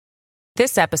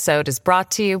This episode is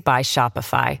brought to you by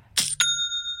Shopify.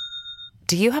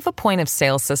 Do you have a point of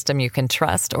sale system you can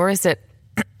trust, or is it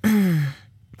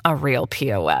a real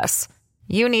POS?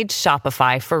 You need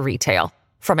Shopify for retail.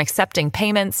 From accepting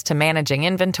payments to managing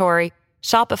inventory,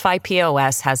 Shopify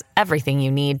POS has everything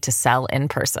you need to sell in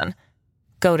person.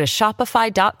 Go to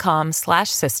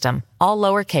shopify.com/system, all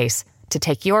lowercase, to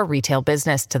take your retail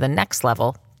business to the next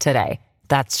level today.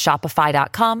 That's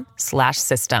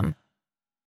shopify.com/system.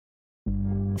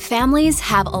 Families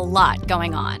have a lot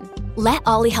going on. Let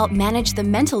Ollie help manage the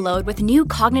mental load with new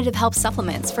cognitive help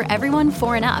supplements for everyone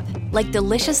 4 and up, like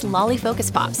delicious Lolly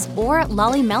Focus Pops or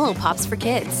Lolly Mellow Pops for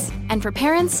kids. And for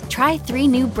parents, try 3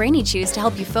 new Brainy Chews to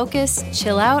help you focus,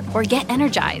 chill out, or get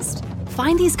energized.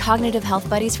 Find these cognitive health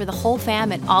buddies for the whole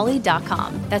fam at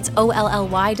ollie.com. That's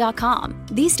OLLY.com.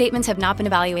 These statements have not been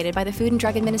evaluated by the Food and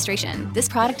Drug Administration. This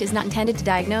product is not intended to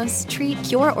diagnose, treat,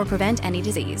 cure, or prevent any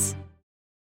disease.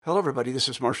 Hello, everybody. This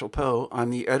is Marshall Poe. I'm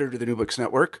the editor of the New Books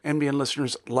Network. NBN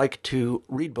listeners like to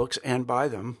read books and buy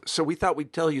them. So we thought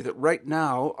we'd tell you that right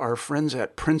now, our friends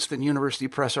at Princeton University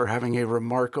Press are having a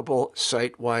remarkable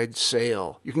site-wide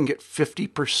sale. You can get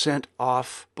 50%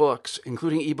 off books,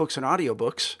 including ebooks and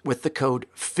audiobooks, with the code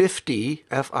 50,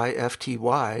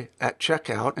 F-I-F-T-Y, at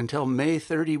checkout until May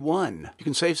 31. You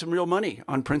can save some real money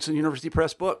on Princeton University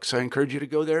Press books. I encourage you to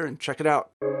go there and check it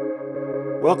out.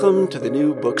 Welcome to the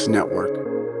New Books Network.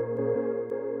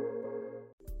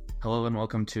 Hello and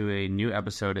welcome to a new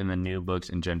episode in the New Books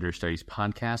and Gender Studies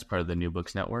podcast, part of the New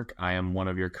Books Network. I am one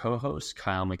of your co-hosts,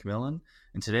 Kyle McMillan,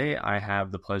 and today I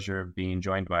have the pleasure of being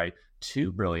joined by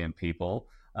 2 brilliant people,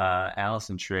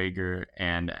 Allison Schrager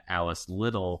and Alice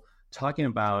Little, talking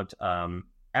about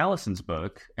Allison's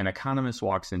book, An Economist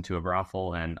Walks into a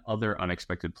Brothel and Other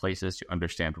Unexpected Places to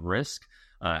Understand Risk.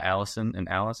 Allison and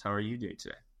Alice, how are you doing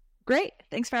today? Great.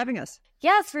 Thanks for having us.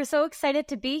 Yes, we're so excited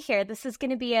to be here. This is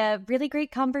going to be a really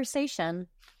great conversation.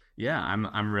 Yeah,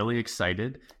 I'm really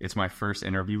excited. It's my first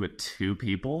interview with 2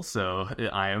 people, so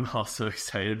I am also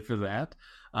excited for that.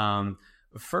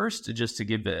 First, just to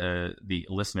give the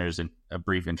listeners a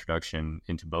brief introduction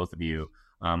into both of you,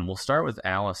 we'll start with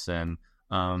Allison.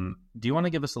 Do you want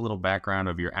to give us a little background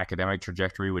of your academic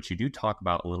trajectory, which you do talk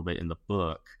about a little bit in the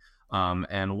book,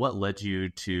 and what led you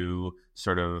to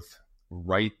sort of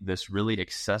write this really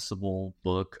accessible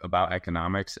book about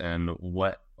economics, and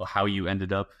how you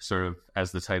ended up, sort of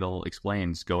as the title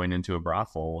explains, going into a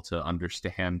brothel to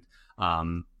understand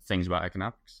things about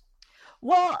economics?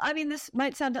 Well, I mean, this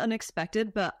might sound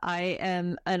unexpected, but I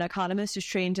am an economist who's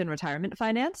trained in retirement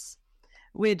finance,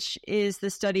 which is the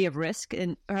study of risk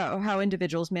and how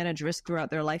individuals manage risk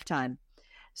throughout their lifetime.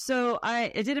 So I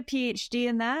did a PhD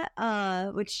in that,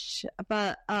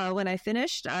 but when I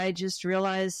finished, I just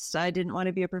realized I didn't want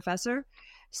to be a professor.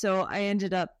 So I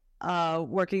ended up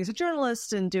working as a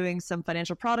journalist and doing some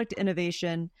financial product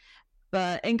innovation,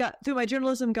 through my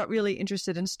journalism, got really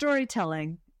interested in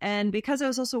storytelling. And because I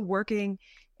was also working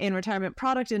in retirement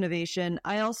product innovation,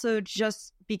 I also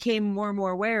just became more and more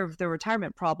aware of the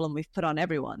retirement problem we've put on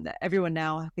everyone, that everyone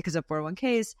now, because of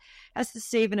 401ks, has to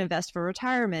save and invest for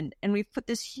retirement. And we've put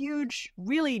this huge,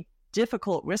 really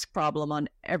difficult risk problem on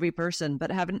every person,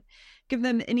 but haven't given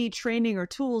them any training or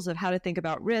tools of how to think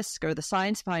about risk or the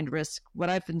science behind risk, what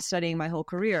I've been studying my whole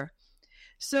career.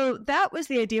 So that was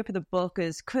the idea for the book,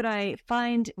 is could I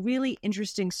find really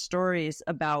interesting stories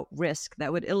about risk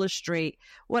that would illustrate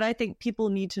what I think people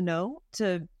need to know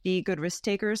to be good risk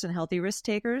takers and healthy risk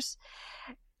takers.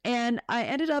 And I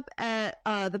ended up at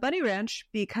the Bunny Ranch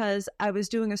because I was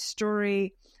doing a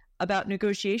story about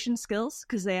negotiation skills,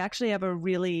 because they actually have a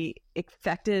really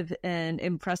effective and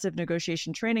impressive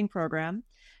negotiation training program.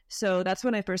 So that's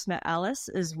when I first met Alice,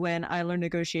 is when I learned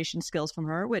negotiation skills from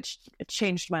her, which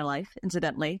changed my life,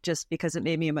 incidentally, just because it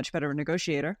made me a much better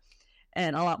negotiator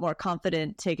and a lot more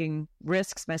confident taking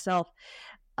risks myself.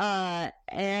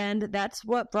 And that's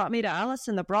what brought me to Alice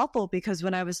in the brothel, because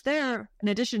when I was there, in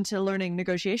addition to learning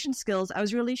negotiation skills, I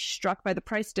was really struck by the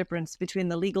price difference between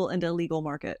the legal and illegal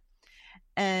market.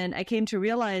 And I came to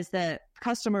realize that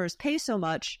customers pay so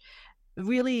much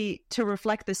really to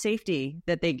reflect the safety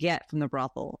that they get from the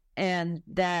brothel, and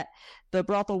that the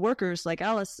brothel workers like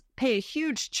Alice pay a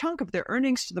huge chunk of their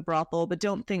earnings to the brothel, but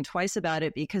don't think twice about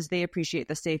it because they appreciate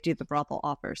the safety the brothel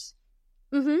offers.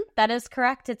 That is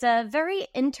correct. It's a very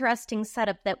interesting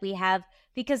setup that we have,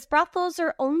 because brothels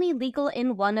are only legal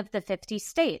in one of the 50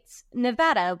 states,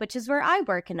 Nevada, which is where I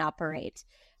work and operate.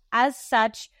 As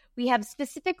such, we have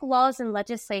specific laws and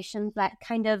legislation that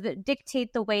kind of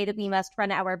dictate the way that we must run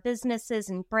our businesses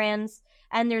and brands.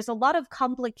 And there's a lot of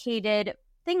complicated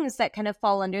things that kind of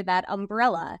fall under that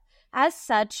umbrella. As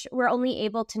such, we're only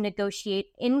able to negotiate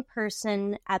in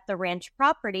person at the ranch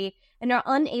property and are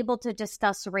unable to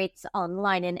discuss rates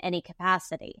online in any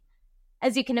capacity.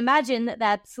 As you can imagine,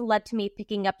 that's led to me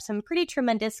picking up some pretty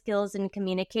tremendous skills in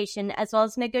communication as well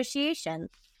as negotiation.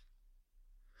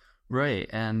 Right.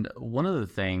 And one of the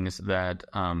things that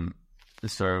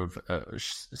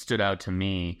stood out to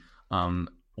me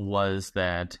was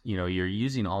that, you're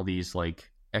using all these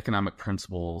economic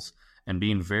principles and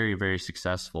being very, very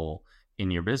successful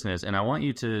in your business. And I want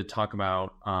you to talk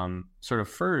about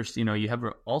first, you have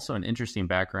also an interesting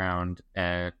background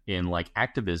in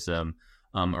activism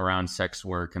around sex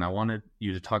work. And I wanted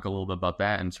you to talk a little bit about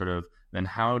that and then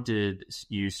how did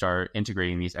you start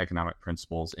integrating these economic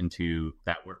principles into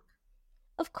that work?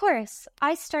 Of course.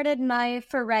 I started my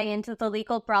foray into the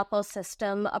legal brothel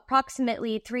system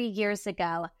approximately 3 years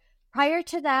ago. Prior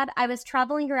to that, I was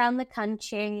traveling around the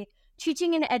country,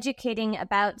 teaching and educating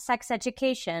about sex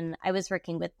education. I was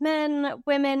working with men,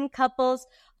 women, couples,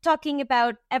 talking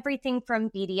about everything from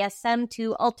BDSM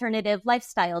to alternative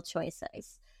lifestyle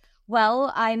choices.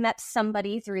 Well, I met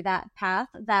somebody through that path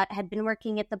that had been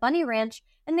working at the Bunny Ranch,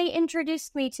 and they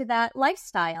introduced me to that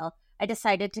lifestyle. I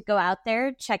decided to go out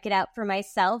there, check it out for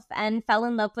myself, and fell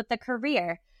in love with the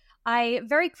career. I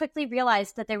very quickly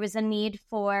realized that there was a need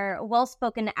for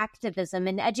well-spoken activism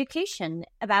and education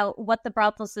about what the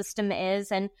brothel system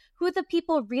is and who the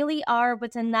people really are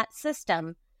within that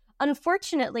system.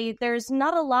 Unfortunately, there's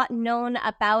not a lot known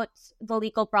about the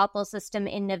legal brothel system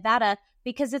in Nevada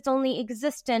because it's only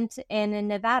existent in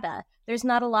Nevada. There's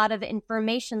not a lot of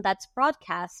information that's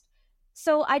broadcast.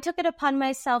 So I took it upon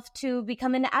myself to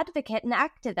become an advocate and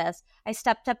activist. I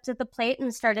stepped up to the plate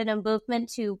and started a movement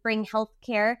to bring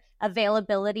healthcare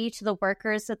availability to the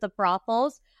workers at the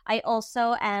brothels. I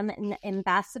also am an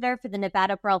ambassador for the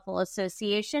Nevada Brothel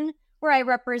Association, where I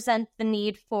represent the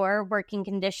need for working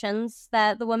conditions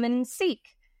that the women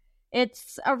seek.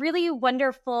 It's a really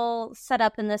wonderful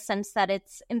setup in the sense that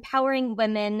it's empowering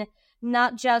women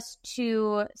not just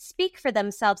to speak for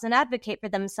themselves and advocate for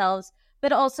themselves,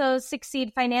 but also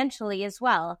succeed financially as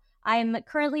well. I'm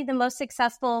currently the most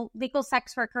successful legal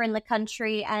sex worker in the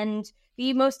country and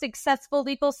the most successful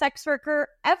legal sex worker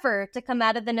ever to come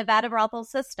out of the Nevada brothel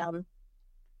system.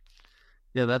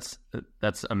 Yeah, that's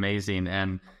amazing.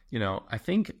 And, I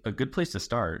think a good place to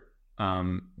start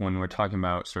when we're talking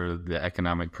about sort of the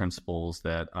economic principles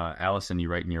that Allison, you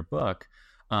write in your book.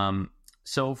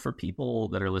 So for people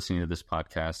that are listening to this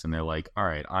podcast and they're like, all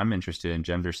right, I'm interested in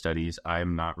gender studies.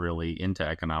 I'm not really into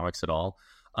economics at all.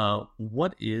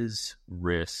 What is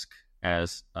risk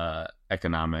as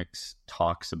economics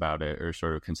talks about it or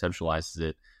sort of conceptualizes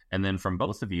it? And then from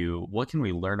both of you, what can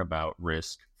we learn about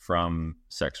risk from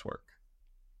sex work?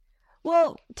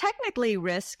 Well, technically,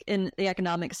 risk in the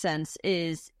economic sense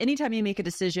is anytime you make a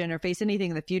decision or face anything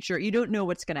in the future, you don't know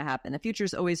what's going to happen. The future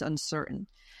is always uncertain.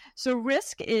 So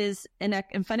risk is,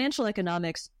 in financial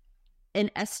economics,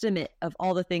 an estimate of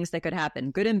all the things that could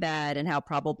happen, good and bad, and how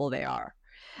probable they are.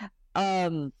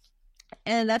 And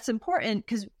that's important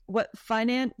because what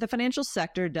the financial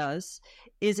sector does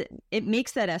is it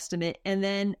makes that estimate, and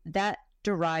then that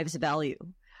derives value.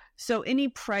 So any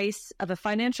price of a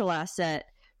financial asset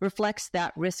reflects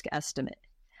that risk estimate.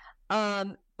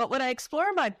 But what I explore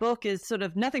in my book is sort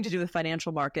of nothing to do with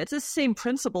financial markets. It's the same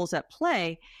principles at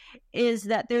play, is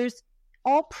that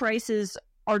all prices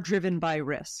are driven by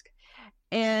risk.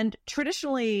 And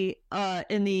traditionally,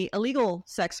 in the illegal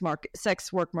sex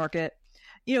work market,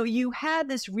 you had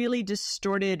this really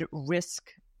distorted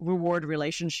risk reward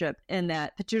relationship in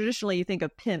that traditionally you think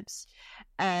of pimps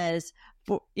as,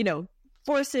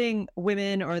 forcing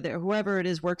women or whoever it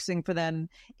is working for them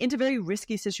into very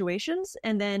risky situations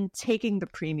and then taking the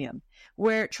premium,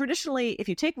 where traditionally, if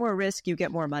you take more risk, you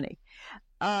get more money.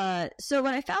 So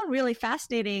what I found really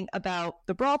fascinating about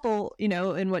the brothel,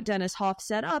 and what Dennis Hof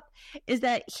set up, is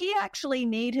that he actually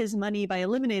made his money by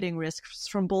eliminating risks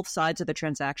from both sides of the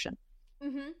transaction.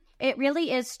 Mm-hmm. It really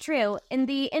is true. In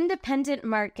the independent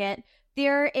market,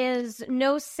 there is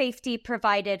no safety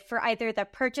provided for either the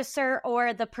purchaser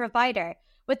or the provider.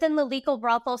 Within the legal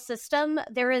brothel system,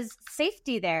 there is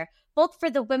safety there, both for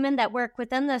the women that work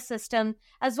within the system,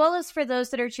 as well as for those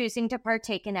that are choosing to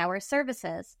partake in our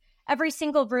services. Every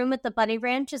single room at the Bunny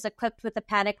Ranch is equipped with a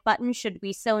panic button should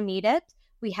we so need it.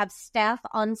 We have staff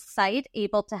on site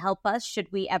able to help us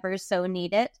should we ever so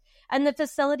need it. And the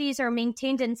facilities are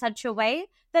maintained in such a way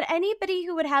that anybody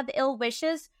who would have ill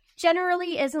wishes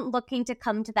generally isn't looking to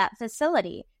come to that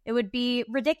facility. It would be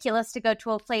ridiculous to go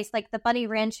to a place like the Bunny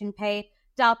Ranch and pay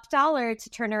top dollar to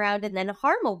turn around and then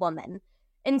harm a woman.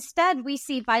 Instead, we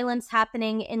see violence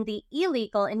happening in the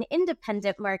illegal and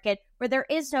independent market where there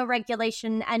is no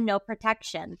regulation and no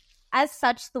protection. As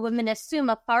such, the women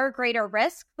assume a far greater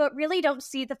risk, but really don't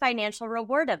see the financial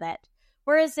reward of it.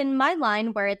 Whereas in my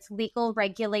line, where it's legal,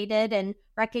 regulated, and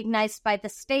recognized by the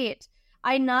state,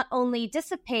 I not only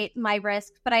dissipate my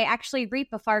risk, but I actually reap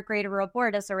a far greater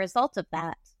reward as a result of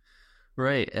that.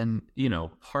 Right. And,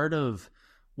 part of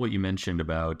what you mentioned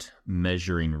about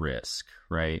measuring risk,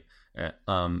 right?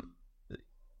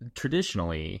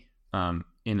 Traditionally,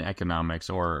 in economics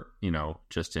or,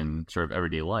 just in sort of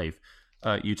everyday life,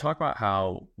 you talk about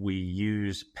how we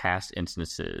use past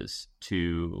instances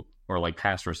or like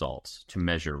past results to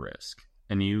measure risk.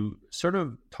 And you sort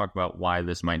of talk about why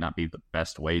this might not be the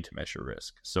best way to measure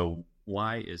risk. So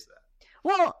why is that?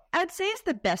 Well, I'd say it's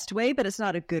the best way, but it's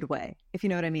not a good way, if you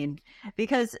know what I mean.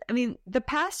 Because, the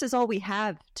past is all we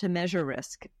have to measure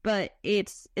risk, but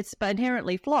it's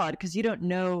inherently flawed because you don't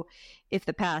know if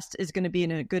the past is going to be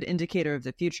a good indicator of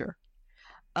the future.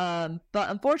 But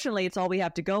unfortunately, it's all we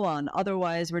have to go on.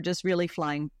 Otherwise, we're just really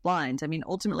flying blind.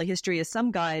 Ultimately, history is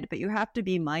some guide, but you have to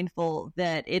be mindful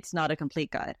that it's not a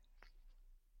complete guide.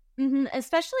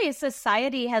 Especially as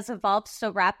society has evolved so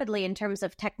rapidly in terms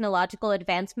of technological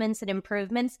advancements and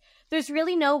improvements, there's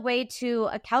really no way to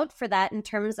account for that in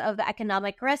terms of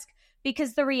economic risk,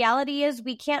 because the reality is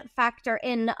we can't factor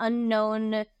in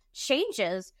unknown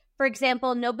changes. For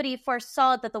example, nobody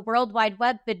foresaw that the World Wide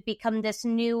Web would become this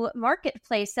new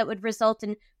marketplace that would result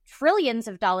in trillions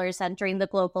of dollars entering the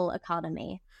global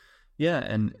economy. Yeah,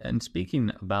 and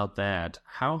speaking about that,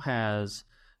 how has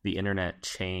the internet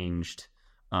changed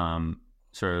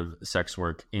sort of sex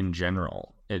work in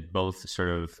general? It both sort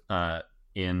of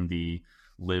in the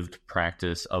lived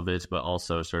practice of it, but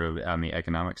also sort of on the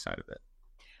economic side of it.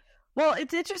 Well,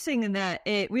 it's interesting in that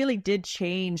it really did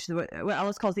change what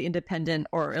Alice calls the independent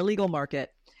or illegal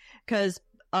market, because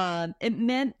it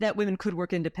meant that women could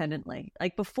work independently.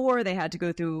 Like before, they had to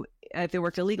go through, if they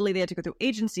worked illegally, they had to go through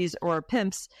agencies or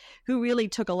pimps who really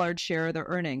took a large share of their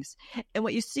earnings. And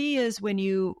what you see is when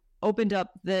you opened up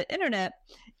the internet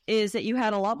is that you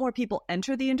had a lot more people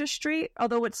enter the industry.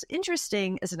 Although what's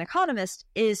interesting as an economist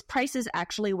is prices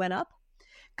actually went up,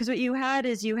 because what you had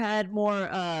is you had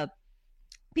more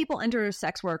people enter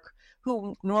sex work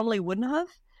who normally wouldn't have,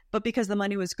 but because the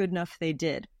money was good enough, they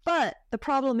did. But the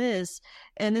problem is,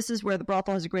 and this is where the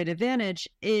brothel has a great advantage,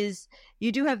 is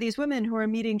you do have these women who are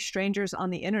meeting strangers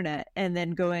on the internet and then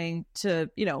going to,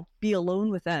 be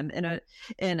alone with them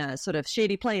in a sort of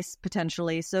shady place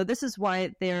potentially. So this is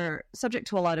why they're subject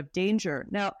to a lot of danger.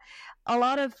 Now, a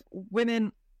lot of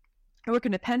women who work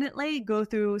independently go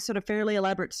through sort of fairly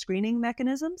elaborate screening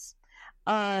mechanisms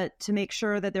to make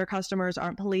sure that their customers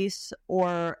aren't police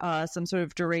or some sort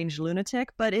of deranged lunatic,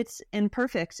 but it's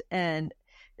imperfect and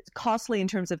it's costly in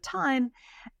terms of time,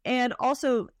 and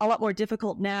also a lot more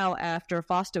difficult now after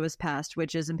FOSTA was passed,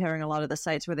 which is impairing a lot of the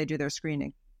sites where they do their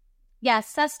screening. Yes,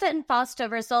 SESTA and FOSTA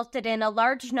resulted in a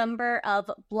large number of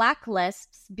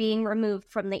blacklists being removed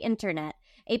from the internet.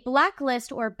 A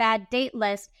blacklist or bad date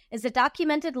list is a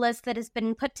documented list that has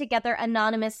been put together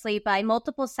anonymously by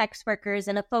multiple sex workers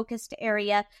in a focused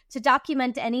area to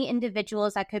document any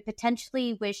individuals that could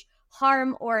potentially wish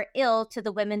harm or ill to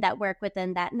the women that work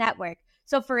within that network.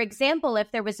 So, for example,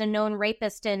 if there was a known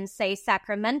rapist in, say,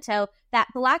 Sacramento, that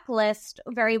blacklist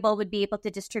very well would be able to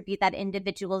distribute that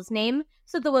individual's name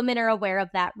so the women are aware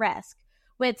of that risk.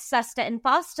 With SESTA and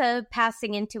FOSTA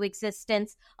passing into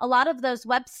existence, a lot of those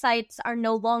websites are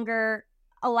no longer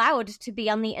allowed to be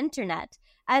on the internet.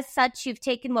 As such, you've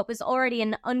taken what was already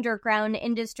an underground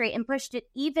industry and pushed it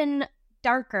even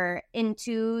darker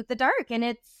into the dark, and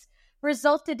it's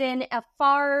resulted in a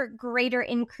far greater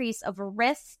increase of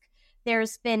risk.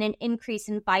 There's been an increase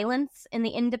in violence in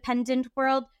the independent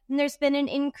world, and there's been an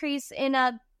increase in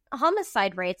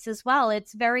homicide rates as well.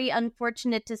 It's very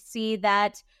unfortunate to see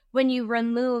that when you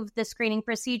remove the screening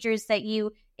procedures that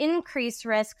you increase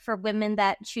risk for women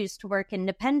that choose to work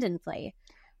independently.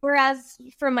 Whereas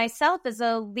for myself as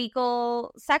a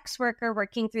legal sex worker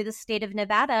working through the state of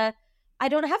Nevada, I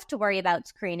don't have to worry about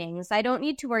screenings. I don't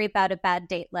need to worry about a bad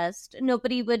date list.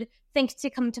 Nobody would think to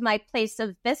come to my place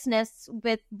of business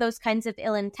with those kinds of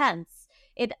ill intents.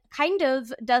 It kind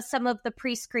of does some of the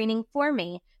pre-screening for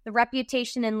me. The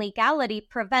reputation and legality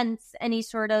prevents any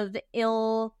sort of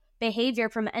ill behavior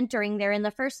from entering there in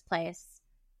the first place.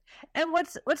 And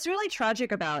what's really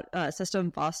tragic about SESTA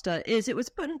and FOSTA is it was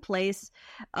put in place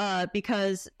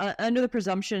because under the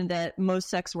presumption that most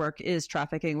sex work is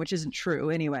trafficking, which isn't true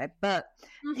anyway. But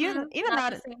even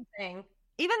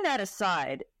that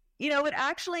aside, it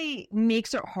actually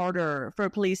makes it harder for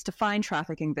police to find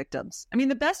trafficking victims. I mean,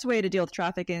 the best way to deal with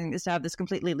trafficking is to have this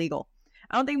completely legal.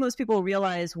 I don't think most people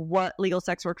realize what legal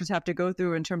sex workers have to go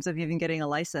through in terms of even getting a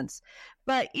license.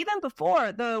 But even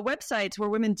before, the websites where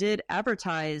women did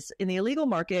advertise in the illegal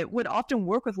market would often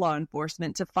work with law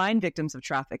enforcement to find victims of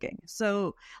trafficking.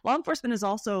 So law enforcement has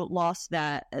also lost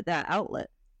that outlet.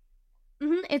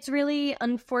 It's really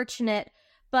unfortunate.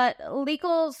 But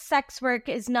legal sex work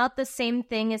is not the same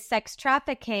thing as sex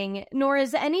trafficking, nor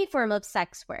is any form of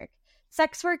sex work.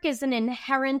 Sex work is an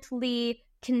inherently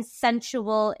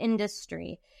consensual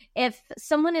industry. If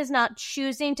someone is not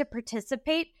choosing to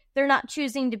participate, they're not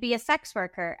choosing to be a sex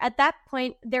worker. At that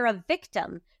point, they're a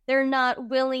victim. They're not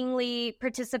willingly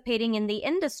participating in the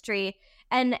industry.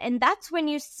 And that's when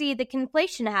you see the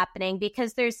conflation happening,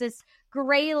 because there's this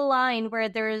gray line where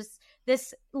there's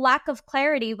this lack of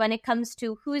clarity when it comes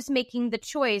to who's making the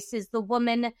choice. Is the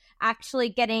woman actually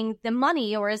getting the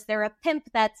money, or is there a pimp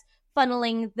that's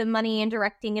funneling the money and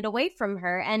directing it away from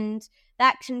her? And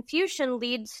that confusion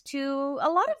leads to a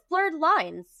lot of blurred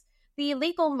lines. The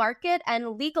legal market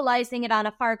and legalizing it on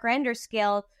a far grander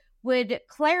scale would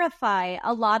clarify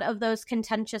a lot of those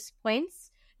contentious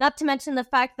points, not to mention the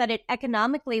fact that it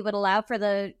economically would allow for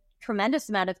the tremendous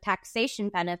amount of taxation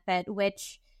benefit,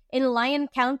 which in Lyon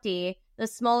County, the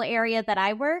small area that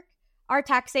I work, our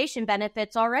taxation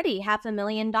benefit's already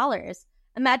 $500,000.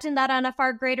 Imagine that on a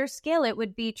far greater scale. It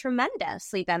would be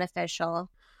tremendously beneficial.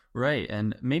 Right.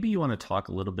 And maybe you want to talk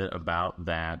a little bit about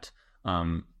that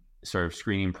sort of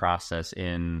screening process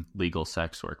in legal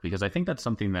sex work, because I think that's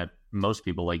something that most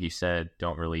people, like you said,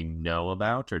 don't really know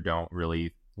about, or don't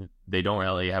really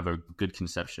have a good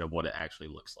conception of what it actually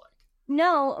looks like.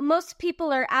 No, most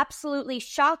people are absolutely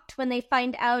shocked when they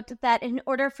find out that in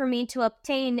order for me to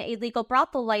obtain a legal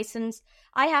brothel license,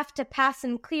 I have to pass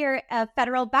and clear a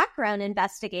federal background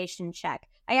investigation check.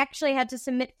 I actually had to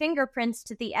submit fingerprints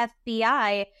to the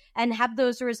FBI and have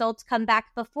those results come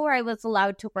back before I was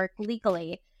allowed to work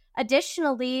legally.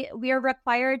 Additionally, we are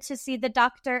required to see the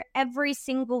doctor every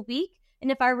single week,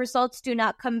 and if our results do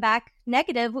not come back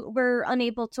negative, we're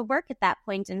unable to work at that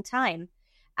point in time.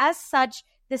 As such,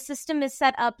 the system is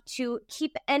set up to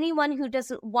keep anyone who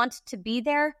doesn't want to be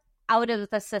there out of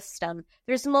the system.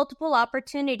 There's multiple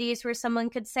opportunities where someone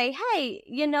could say, hey,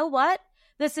 you know what?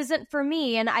 This isn't for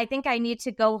me, and I think I need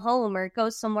to go home or go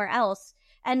somewhere else.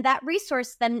 And that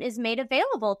resource then is made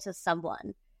available to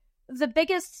someone. The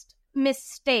biggest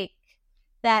mistake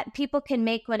that people can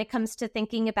make when it comes to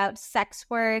thinking about sex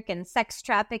work and sex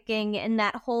trafficking and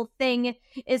that whole thing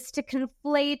is to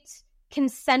conflate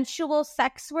consensual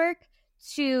sex work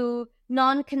to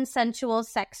non-consensual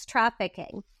sex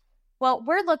trafficking. What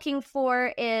we're looking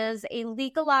for is a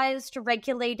legalized,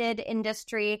 regulated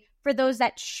industry for those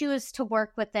that choose to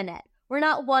work within it. We're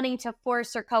not wanting to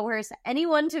force or coerce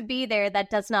anyone to be there that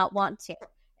does not want to.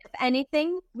 If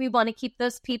anything, we want to keep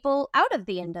those people out of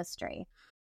the industry.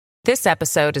 This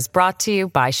episode is brought to you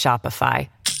by Shopify.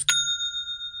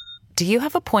 Do you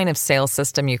have a point of sale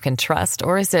system you can trust,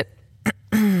 or is it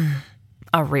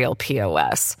a real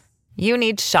POS? You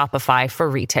need Shopify for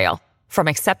retail. From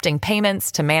accepting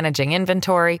payments to managing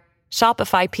inventory,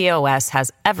 Shopify POS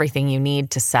has everything you need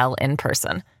to sell in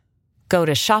person. Go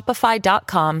to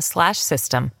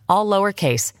shopify.com/system, all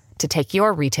lowercase, to take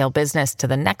your retail business to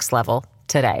the next level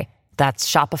today. That's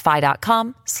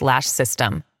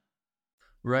shopify.com/system.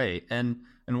 Right. And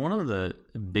one of the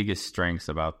biggest strengths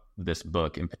about this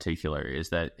book in particular is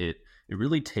that it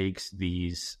really takes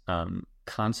these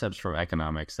concepts from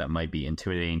economics that might be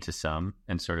intimidating to some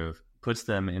and sort of puts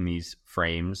them in these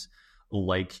frames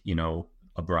like,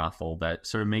 a brothel that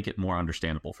sort of make it more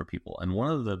understandable for people. And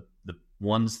one of the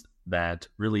ones that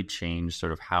really changed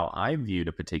sort of how I viewed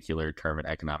a particular term in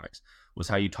economics was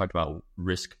how you talked about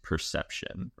risk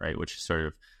perception, right? Which sort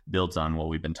of builds on what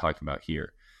we've been talking about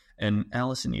here. And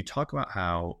Allison, you talk about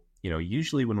how,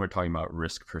 usually when we're talking about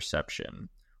risk perception,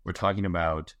 we're talking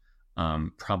about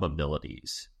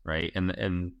probabilities, right?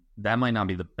 And that might not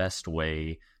be the best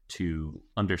way to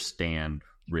understand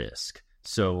risk.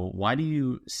 So why do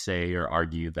you say or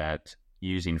argue that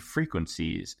using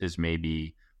frequencies is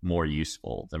maybe more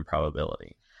useful than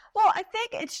probability? Well, I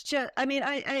think it's just,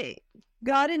 I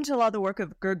got into a lot of the work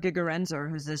of Gerd Gigerenzer,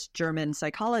 who's this German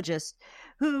psychologist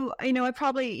who,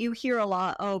 you hear a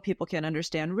lot, people can't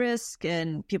understand risk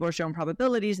and people are showing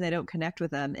probabilities and they don't connect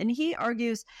with them. And he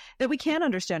argues that we can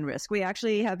understand risk. We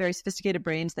actually have very sophisticated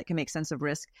brains that can make sense of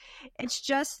risk. It's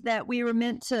just that we were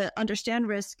meant to understand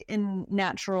risk in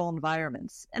natural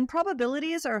environments. And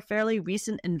probabilities are a fairly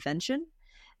recent invention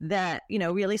that,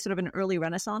 really sort of an early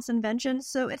Renaissance invention.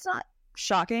 So it's not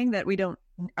shocking that we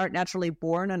aren't naturally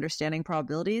born understanding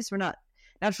probabilities. We're not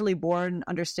naturally born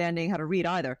understanding how to read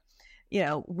either.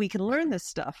 We can learn this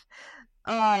stuff.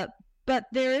 But But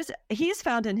he's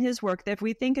found in his work that if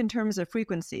we think in terms of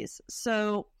frequencies,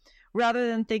 so rather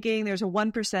than thinking there's a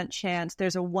 1% chance,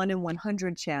 there's a 1 in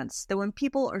 100 chance, that when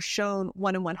people are shown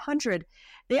 1 in 100,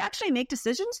 they actually make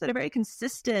decisions that are very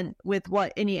consistent with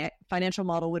what any financial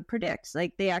model would predict.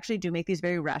 Like, they actually do make these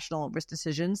very rational risk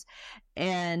decisions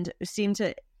and seem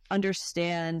to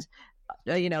understand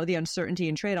the uncertainty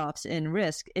and trade-offs in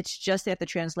risk. It's just they have to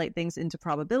translate things into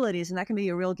probabilities, and that can be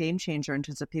a real game changer in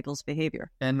terms of people's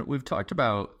behavior. And we've talked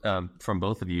about, from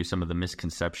both of you, some of the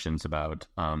misconceptions about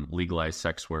legalized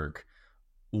sex work.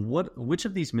 Which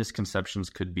of these misconceptions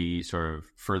could be sort of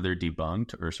further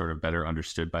debunked or sort of better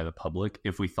understood by the public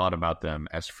if we thought about them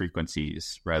as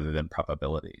frequencies rather than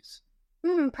probabilities?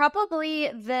 Probably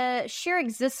the sheer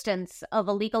existence of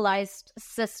a legalized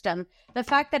system. The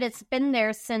fact that it's been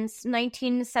there since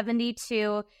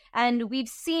 1972, and we've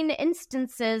seen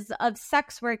instances of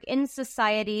sex work in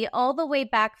society all the way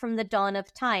back from the dawn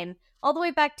of time, all the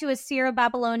way back to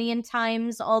Assyro-Babylonian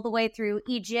times, all the way through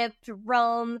Egypt,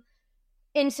 Rome,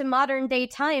 into modern day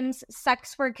times.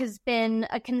 Sex work has been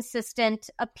a consistent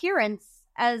appearance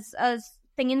as a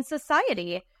thing in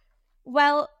society.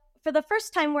 Well, for the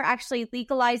first time, we're actually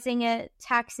legalizing it,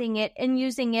 taxing it, and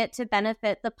using it to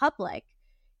benefit the public.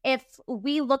 If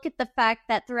we look at the fact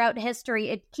that throughout history,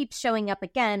 it keeps showing up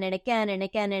again and again and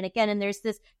again and again, and there's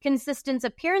this consistent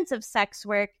appearance of sex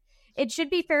work, it should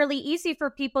be fairly easy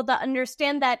for people to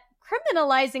understand that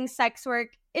criminalizing sex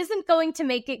work isn't going to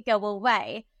make it go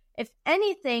away. If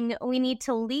anything, we need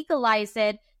to legalize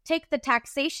it, take the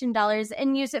taxation dollars,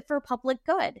 and use it for public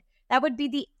good. That would be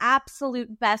the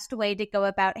absolute best way to go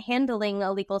about handling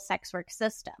a legal sex work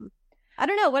system. I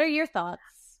don't know. What are your thoughts?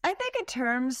 I think in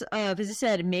terms of, as I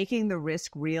said, making the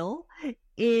risk real,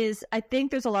 I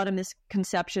think there's a lot of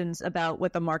misconceptions about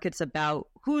what the market's about,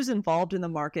 who's involved in the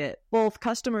market, both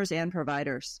customers and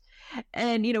providers.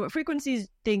 And, what frequency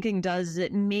thinking does is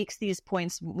it makes these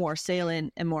points more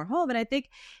salient and more home. And I think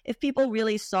if people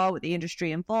really saw what the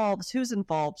industry involves, who's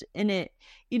involved in it,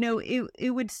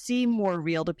 it would seem more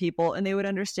real to people, and they would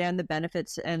understand the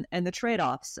benefits and the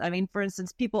trade-offs. I mean, for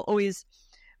instance, people always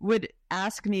would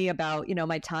ask me about,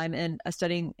 my time in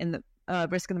studying in the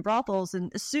risk in the brothels,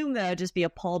 and assume that I'd just be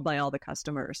appalled by all the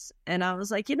customers. And I was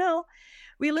like,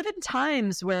 we live in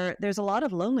times where there's a lot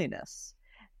of loneliness.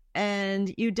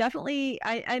 And you definitely,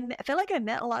 I feel like I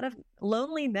met a lot of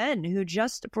lonely men who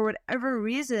just, for whatever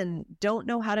reason, don't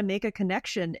know how to make a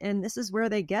connection. And this is where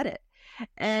they get it.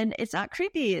 And it's not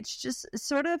creepy. It's just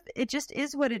it just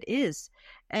is what it is.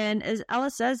 And as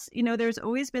Alice says, there's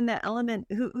always been that element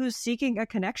who's seeking a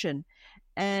connection.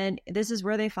 And this is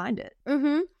where they find it.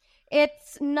 Mm-hmm.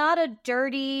 It's not a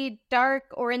dirty, dark,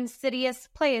 or insidious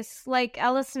place. Like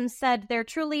Allison said, there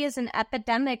truly is an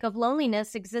epidemic of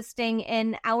loneliness existing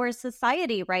in our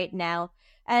society right now.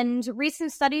 And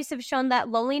recent studies have shown that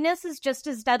loneliness is just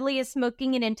as deadly as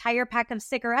smoking an entire pack of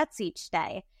cigarettes each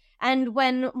day. And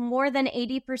when more than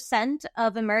 80%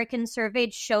 of Americans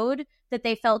surveyed showed that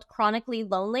they felt chronically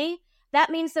lonely, that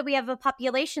means that we have a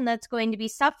population that's going to be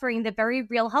suffering the very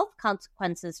real health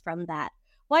consequences from that.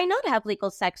 Why not have legal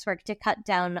sex work to cut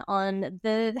down on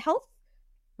the health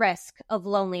risk of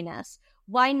loneliness?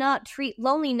 Why not treat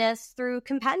loneliness through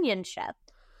companionship?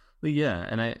 Well, yeah,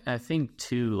 and I think,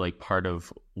 too, like, part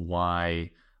of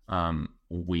why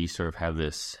we sort of have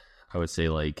this, I would say,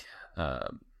 like,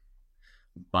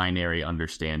 binary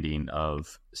understanding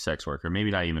of sex work, or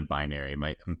maybe not even binary,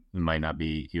 it might not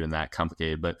be even that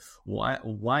complicated, but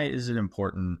why is it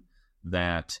important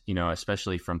that,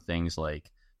 especially from things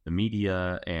like the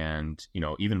media and,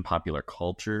 even popular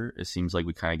culture, it seems like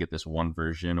we kind of get this one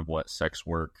version of what sex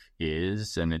work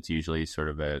is, and it's usually sort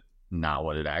of not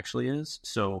what it actually is.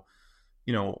 So,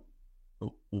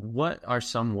 what are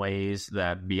some ways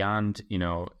that beyond,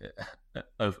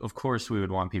 of course, we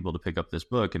would want people to pick up this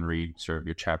book and read sort of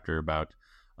your chapter about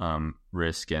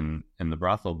risk and the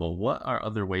brothel, but what are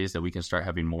other ways that we can start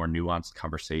having more nuanced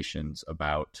conversations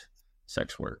about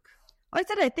sex work? I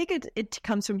said, I think it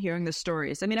comes from hearing the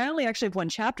stories. I mean, I only actually have one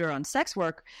chapter on sex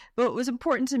work, but it was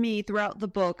important to me throughout the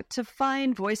book to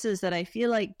find voices that I feel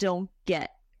like don't get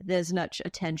as much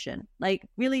attention, like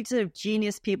really to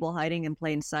genius people hiding in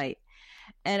plain sight.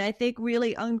 And I think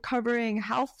really uncovering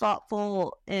how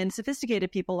thoughtful and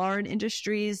sophisticated people are in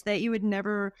industries that you would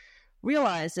never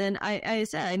realize. And I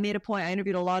said, I made a point. I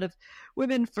interviewed a lot of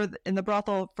women in the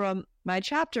brothel from my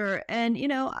chapter, and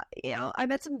I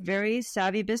met some very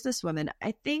savvy businesswomen.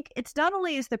 I think it's not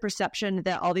only is the perception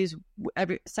that all these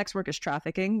sex work is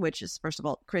trafficking, which is first of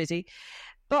all crazy,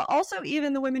 but also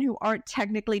even the women who aren't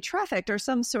technically trafficked are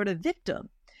some sort of victim.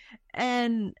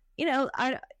 And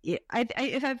if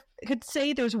I could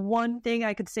say there's one thing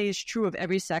I could say is true of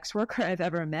every sex worker I've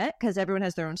ever met, because everyone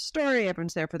has their own story,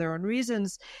 everyone's there for their own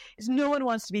reasons, is no one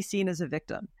wants to be seen as a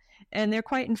victim. And they're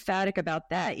quite emphatic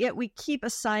about that. Yet we keep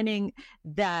assigning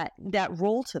that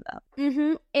role to them.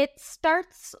 Mm-hmm. It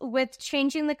starts with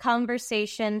changing the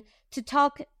conversation to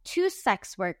talk to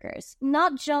sex workers,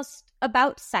 not just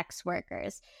about sex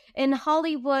workers. In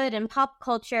Hollywood and pop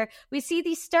culture, we see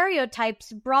these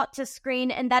stereotypes brought to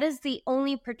screen, and that is the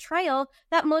only portrayal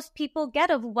that most people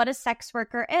get of what a sex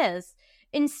worker is.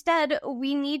 Instead,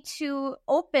 we need to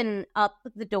open up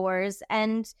the doors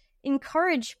and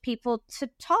encourage people to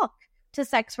talk to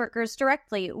sex workers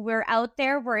directly. We're out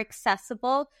there, we're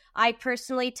accessible. I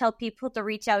personally tell people to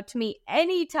reach out to me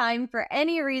anytime for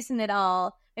any reason at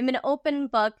all. I'm an open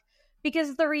book,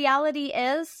 because the reality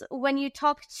is, when you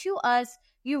talk to us,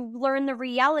 you learn the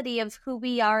reality of who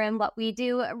we are and what we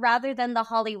do, rather than the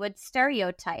Hollywood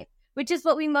stereotype, which is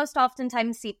what we most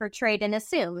oftentimes see portrayed and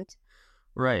assumed.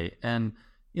 Right. And,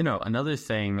 another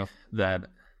thing that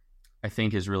I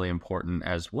think is really important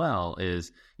as well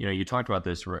is, you talked about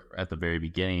this at the very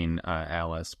beginning,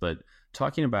 Alice, but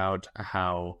talking about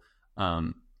how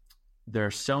there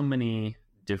are so many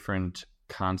different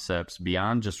concepts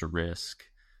beyond just risk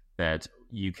that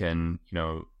you can,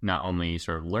 not only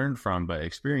sort of learn from, but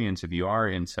experience if you are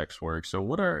in sex work. So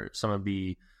what are some of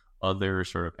the other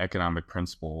sort of economic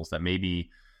principles that maybe,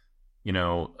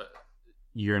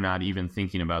 you're not even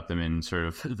thinking about them in sort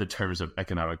of the terms of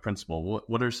economic principle?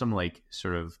 What are some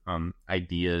sort of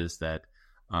ideas that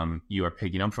you are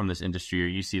picking up from this industry, or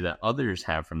you see that others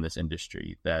have from this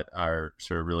industry, that are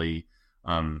sort of really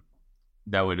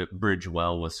that would bridge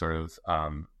well with sort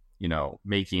of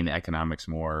making economics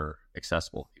more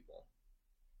accessible to people?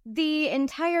 The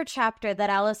entire chapter that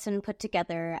Allison put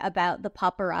together about the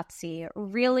paparazzi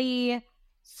really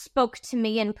spoke to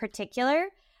me in particular,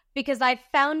 because I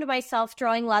found myself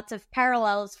drawing lots of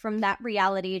parallels from that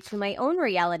reality to my own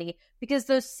reality, because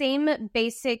those same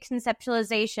basic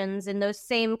conceptualizations and those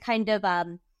same kind of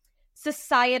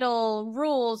societal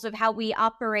rules of how we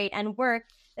operate and work,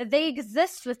 they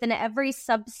exist within every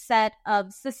subset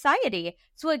of society.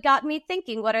 So it got me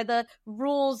thinking, what are the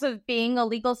rules of being a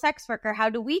legal sex worker? How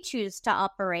do we choose to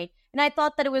operate? And I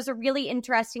thought that it was a really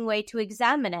interesting way to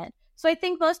examine it. So I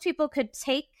think most people could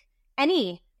take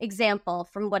any example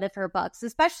from one of her books,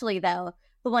 especially though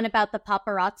the one about the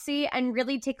paparazzi, and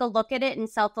really take a look at it and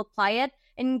self-apply it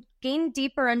and gain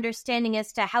deeper understanding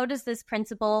as to how does this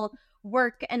principle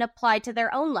work and apply to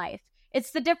their own life.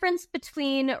 It's the difference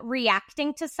between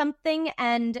reacting to something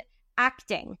and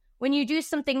acting. When you do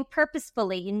something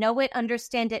purposefully, you know it,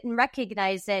 understand it, and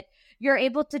recognize it, you're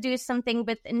able to do something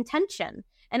with intention.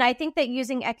 And I think that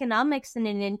using economics in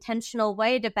an intentional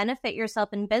way to benefit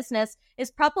yourself in business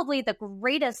is probably the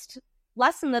greatest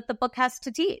lesson that the book has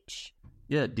to teach.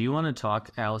 Yeah. Do you want to talk,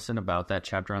 Allison, about that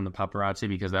chapter on the paparazzi?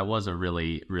 Because that was a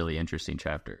really, really interesting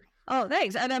chapter. Oh,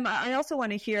 thanks. And I also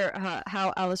want to hear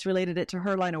how Alice related it to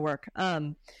her line of work,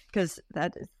 because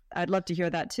I'd love to hear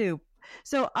that too.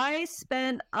 So I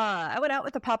went out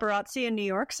with the paparazzi in New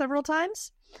York several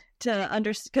times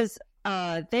because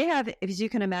they have, as you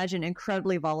can imagine,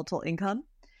 incredibly volatile income.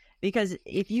 Because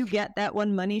if you get that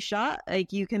one money shot,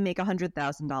 you can make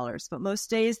 $100,000, but most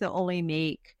days they'll only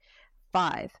make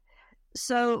 $5,000.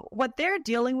 So what they're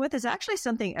dealing with is actually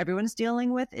something everyone's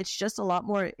dealing with. It's just a lot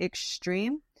more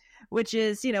extreme, which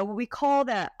is, what we call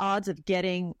that odds of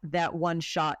getting that one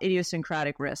shot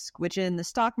idiosyncratic risk, which in the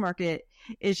stock market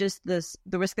is just the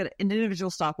risk that an individual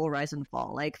stock will rise and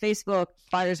fall. Like Facebook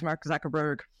fires Mark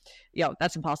Zuckerberg,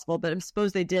 that's impossible. But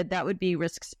suppose they did, that would be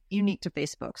risks unique to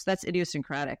Facebook. So that's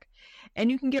idiosyncratic.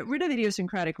 And you can get rid of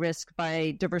idiosyncratic risk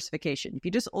by diversification. If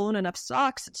you just own enough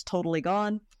stocks, it's totally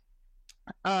gone.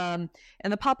 And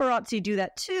the paparazzi do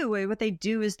that too. What they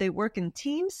do is they work in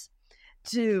teams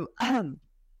to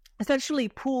essentially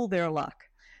pool their luck.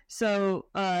 So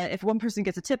if one person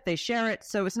gets a tip, they share it.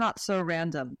 So it's not so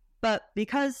random. But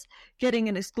because getting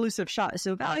an exclusive shot is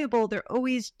so valuable, they're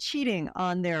always cheating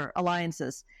on their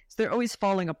alliances. So they're always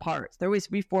falling apart. They're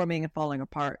always reforming and falling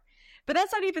apart. But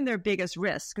that's not even their biggest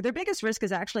risk. Their biggest risk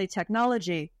is actually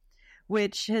technology,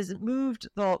 which has moved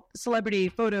the celebrity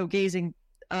photo gazing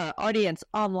audience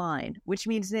online, which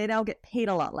means they now get paid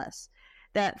a lot less.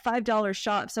 That $5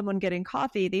 shot of someone getting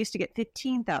coffee, they used to get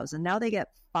 $15,000. Now they get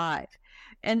 $5,000.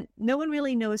 And no one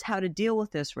really knows how to deal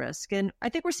with this risk. And I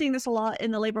think we're seeing this a lot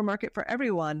in the labor market for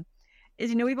everyone.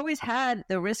 Is, we've always had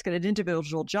the risk that an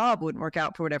individual job wouldn't work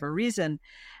out for whatever reason,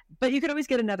 but you could always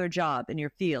get another job in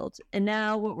your field. And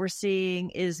now what we're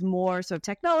seeing is more sort of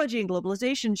technology and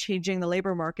globalization changing the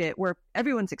labor market, where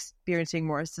everyone's experiencing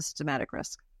more systematic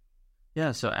risk.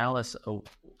 Yeah. So Alice,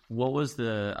 what was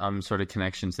the sort of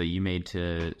connections that you made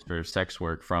to sort of sex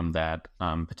work from that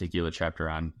particular chapter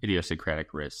on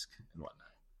idiosyncratic risk and whatnot?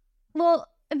 Well,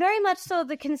 very much so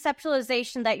the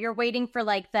conceptualization that you're waiting for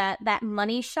like that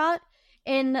money shot.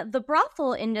 In the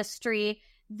brothel industry,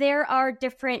 there are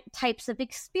different types of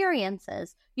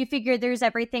experiences. You figure there's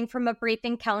everything from a brief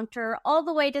encounter all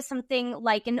the way to something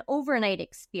like an overnight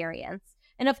experience.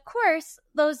 And of course,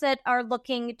 those that are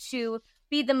looking to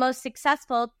be the most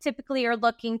successful typically are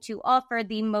looking to offer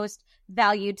the most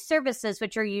valued services,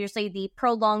 which are usually the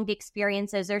prolonged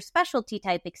experiences or specialty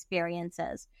type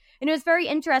experiences. And it was very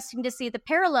interesting to see the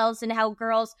parallels in how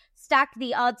girls stack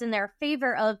the odds in their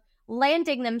favor of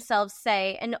landing themselves,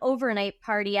 say, an overnight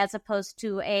party as opposed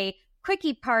to a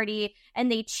quickie party,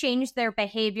 and they change their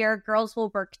behavior. Girls will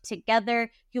work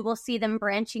together. You will see them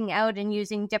branching out and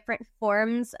using different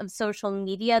forms of social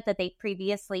media that they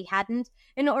previously hadn't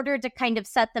in order to kind of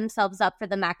set themselves up for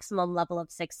the maximum level of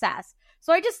success.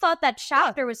 So I just thought that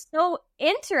chapter was so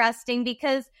interesting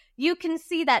because you can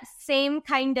see that same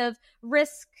kind of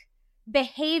risk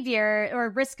behavior or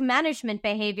risk management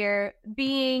behavior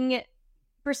being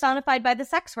personified by the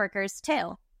sex workers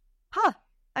too. Huh.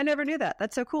 I never knew that.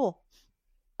 That's so cool.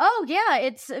 Oh, yeah.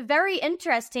 It's very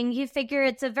interesting. You figure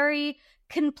it's a very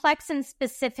complex and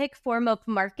specific form of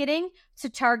marketing to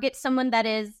target someone that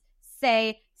is,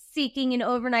 say, seeking an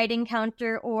overnight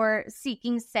encounter or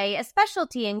seeking, say, a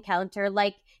specialty encounter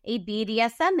like a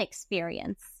BDSM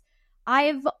experience.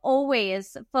 I've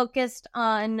always focused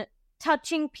on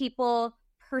touching people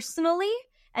personally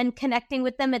and connecting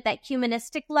with them at that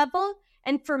humanistic level.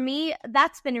 And for me,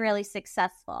 that's been really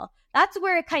successful. That's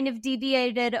where it kind of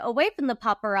deviated away from the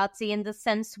paparazzi in the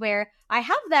sense where I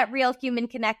have that real human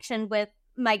connection with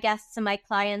my guests and my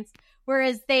clients,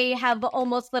 whereas they have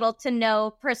almost little to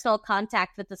no personal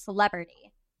contact with the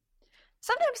celebrity.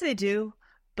 Sometimes they do,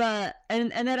 but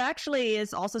and that actually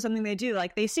is also something they do.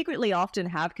 Like they secretly often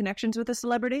have connections with a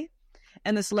celebrity,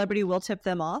 and the celebrity will tip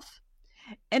them off.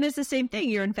 And it's the same thing.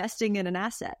 You're investing in an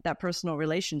asset, that personal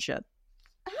relationship.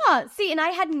 See, and I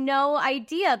had no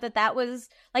idea that was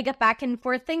like a back and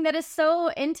forth thing. That is so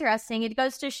interesting. It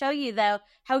goes to show you, though,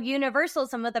 how universal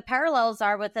some of the parallels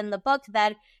are within the book,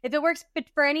 that if it works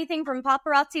for anything from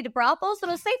paparazzi to brothels,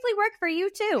 it'll safely work for you,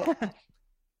 too.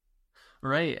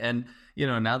 Right. And,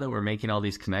 now that we're making all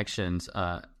these connections,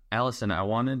 Allison, I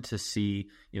wanted to see,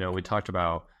 we talked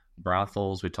about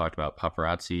brothels, we talked about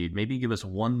paparazzi. Maybe give us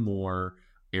one more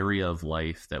area of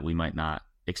life that we might not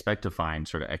expect to find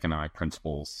sort of economic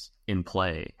principles in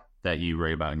play that you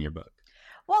write about in your book.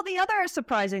 Well, the other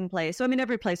surprising place, so I mean,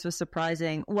 every place was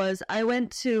surprising, was I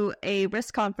went to a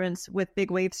risk conference with big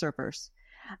wave surfers.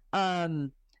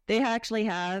 They actually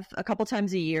have a couple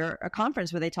times a year a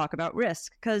conference where they talk about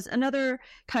risk, because another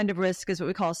kind of risk is what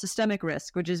we call systemic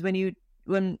risk, which is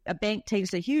when a bank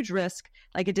takes a huge risk,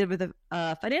 like it did with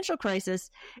a financial crisis,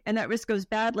 and that risk goes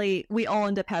badly, we all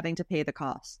end up having to pay the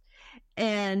cost.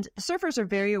 And surfers are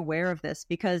very aware of this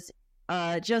because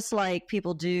just like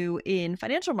people do in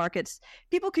financial markets,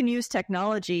 people can use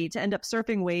technology to end up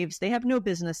surfing waves they have no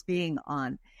business being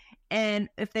on. And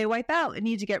if they wipe out and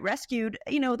need to get rescued,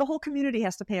 the whole community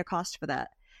has to pay a cost for that.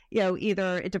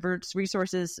 Either it diverts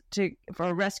resources for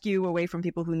a rescue away from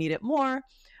people who need it more,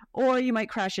 or you might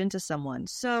crash into someone.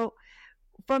 So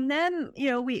from them,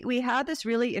 we had this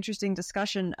really interesting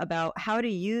discussion about how to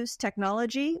use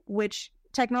technology, which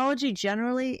technology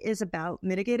generally is about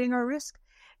mitigating our risk.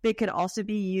 They could also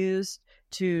be used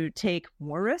to take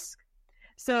more risk.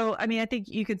 So, I mean, I think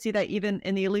you could see that even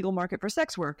in the illegal market for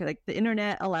sex work, like the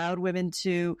internet allowed women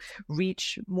to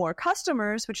reach more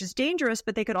customers, which is dangerous,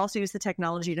 but they could also use the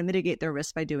technology to mitigate their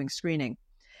risk by doing screening.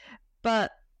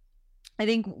 But I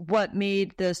think what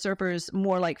made the surfers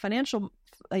more like financial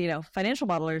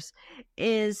modelers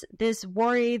is this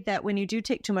worry that when you do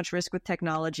take too much risk with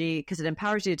technology, because it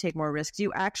empowers you to take more risks,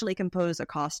 you actually can pose a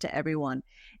cost to everyone.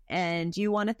 And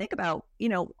you want to think about,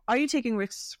 are you taking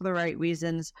risks for the right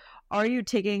reasons? Are you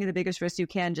taking the biggest risk you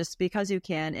can just because you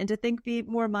can? And to be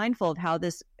more mindful of how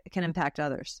this can impact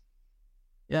others.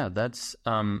 Yeah, that's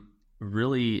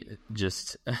really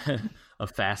just a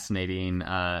fascinating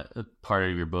part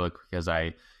of your book, because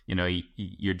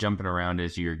you're jumping around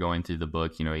as you're going through the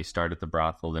book. You start at the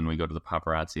brothel, then we go to the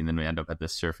paparazzi, and then we end up at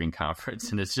this surfing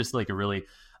conference. And it's just like a really,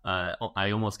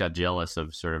 I almost got jealous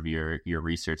of sort of your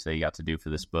research that you got to do for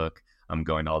this book. I'm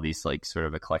going to all these like sort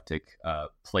of eclectic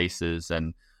places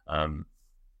and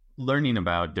learning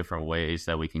about different ways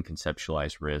that we can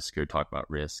conceptualize risk or talk about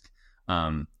risk.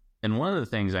 And one of the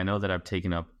things, I know that I've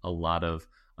taken up a lot of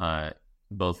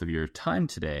both of your time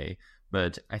today,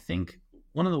 but I think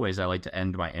one of the ways I like to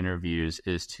end my interviews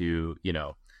is to,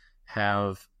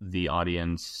 have the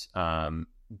audience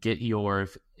get your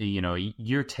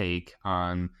take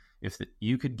on if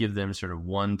you could give them sort of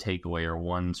one takeaway or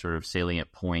one sort of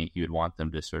salient point you'd want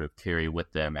them to sort of carry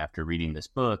with them after reading this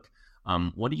book.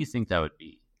 What do you think that would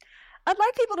be? I'd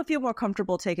like people to feel more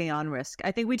comfortable taking on risk.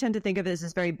 I think we tend to think of it as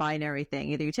this very binary thing.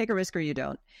 Either you take a risk or you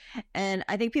don't. And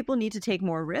I think people need to take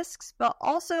more risks, but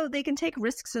also they can take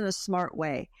risks in a smart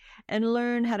way and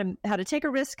learn how to take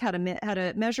a risk, how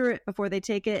to measure it before they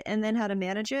take it, and then how to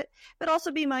manage it, but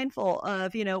also be mindful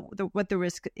of, what the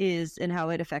risk is and how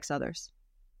it affects others.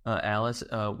 Alice,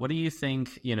 what do you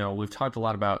think? We've talked a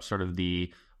lot about sort of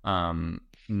the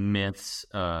myths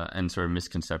and sort of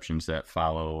misconceptions that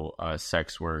follow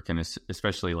sex work, and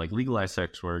especially like legalized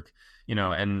sex work,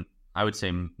 and I would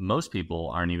say most people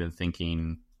aren't even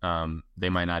thinking, they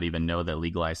might not even know that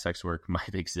legalized sex work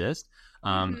might exist.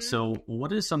 So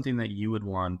what is something that you would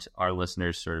want our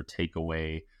listeners sort of take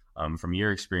away from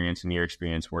your experience and your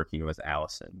experience working with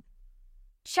Allison?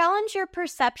 Challenge your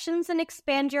perceptions and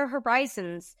expand your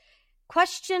horizons.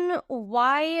 Question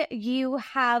why you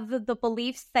have the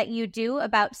beliefs that you do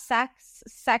about sex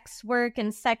work,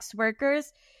 and sex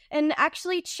workers, and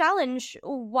actually challenge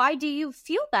why do you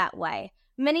feel that way.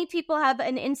 Many people have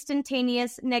an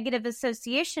instantaneous negative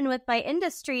association with my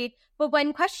industry, but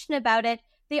when questioned about it,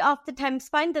 they oftentimes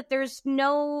find that there's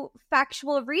no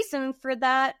factual reason for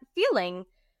that feeling.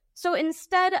 So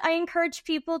instead, I encourage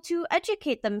people to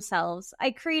educate themselves.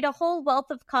 I create a whole wealth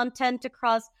of content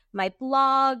across my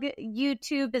blog,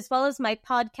 YouTube, as well as my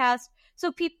podcast,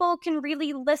 so people can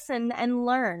really listen and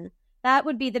learn. That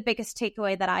would be the biggest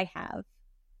takeaway that I have.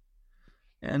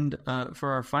 And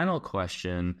for our final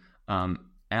question,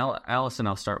 Allison,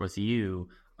 I'll start with you.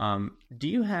 Do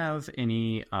you have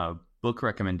any book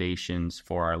recommendations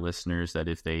for our listeners that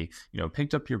if they,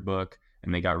 picked up your book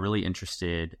and they got really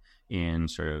interested in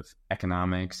sort of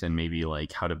economics and maybe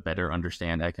like how to better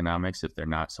understand economics if they're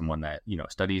not someone that,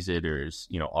 studies it or is,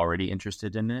 already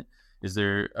interested in it? Is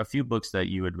there a few books that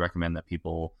you would recommend that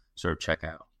people sort of check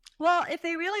out? Well, if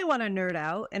they really want to nerd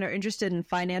out and are interested in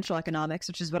financial economics,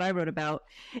 which is what I wrote about,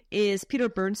 is Peter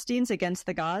Bernstein's Against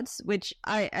the Gods, which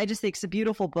I just think is a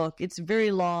beautiful book. It's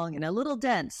very long and a little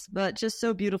dense, but just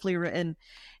so beautifully written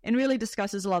and really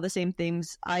discusses a lot of the same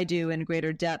themes I do in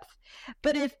greater depth.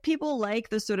 But if people like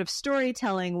the sort of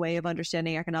storytelling way of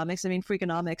understanding economics,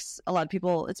 Freakonomics, a lot of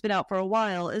people, it's been out for a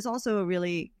while, is also a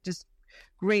really just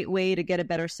great way to get a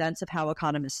better sense of how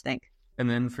economists think. And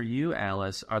then for you,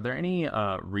 Alice, are there any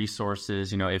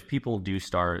resources, if people do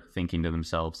start thinking to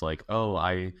themselves like, oh,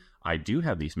 I do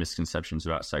have these misconceptions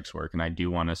about sex work and I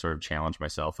do want to sort of challenge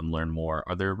myself and learn more.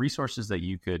 Are there resources that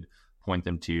you could point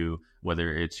them to,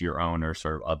 whether it's your own or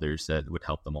sort of others that would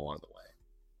help them along the way?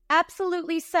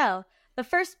 Absolutely so. The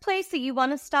first place that you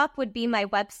want to stop would be my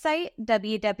website,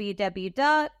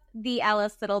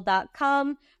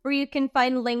 www.thealicelitttle.com, where you can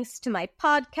find links to my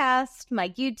podcast, my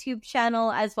YouTube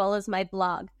channel, as well as my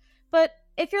blog. But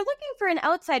if you're looking for an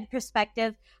outside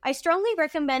perspective, I strongly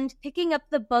recommend picking up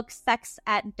the book Sex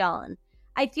at Dawn.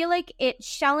 I feel like it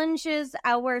challenges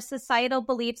our societal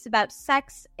beliefs about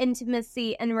sex,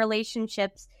 intimacy, and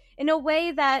relationships in a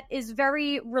way that is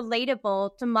very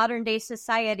relatable to modern-day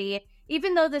society.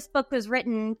 Even though this book was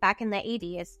written back in the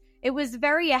 80s, it was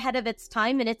very ahead of its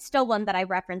time, and it's still one that I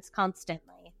reference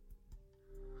constantly.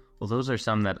 Well, those are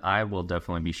some that I will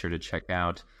definitely be sure to check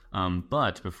out.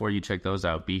 But before you check those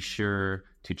out, be sure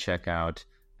to check out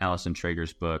Allison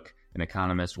Traeger's book, An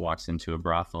Economist Walks into a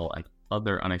Brothel and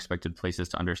Other Unexpected Places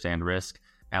to Understand Risk.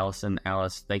 Alice,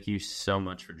 thank you so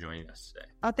much for joining us today.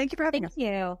 Thank you for having us. Thank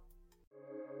you.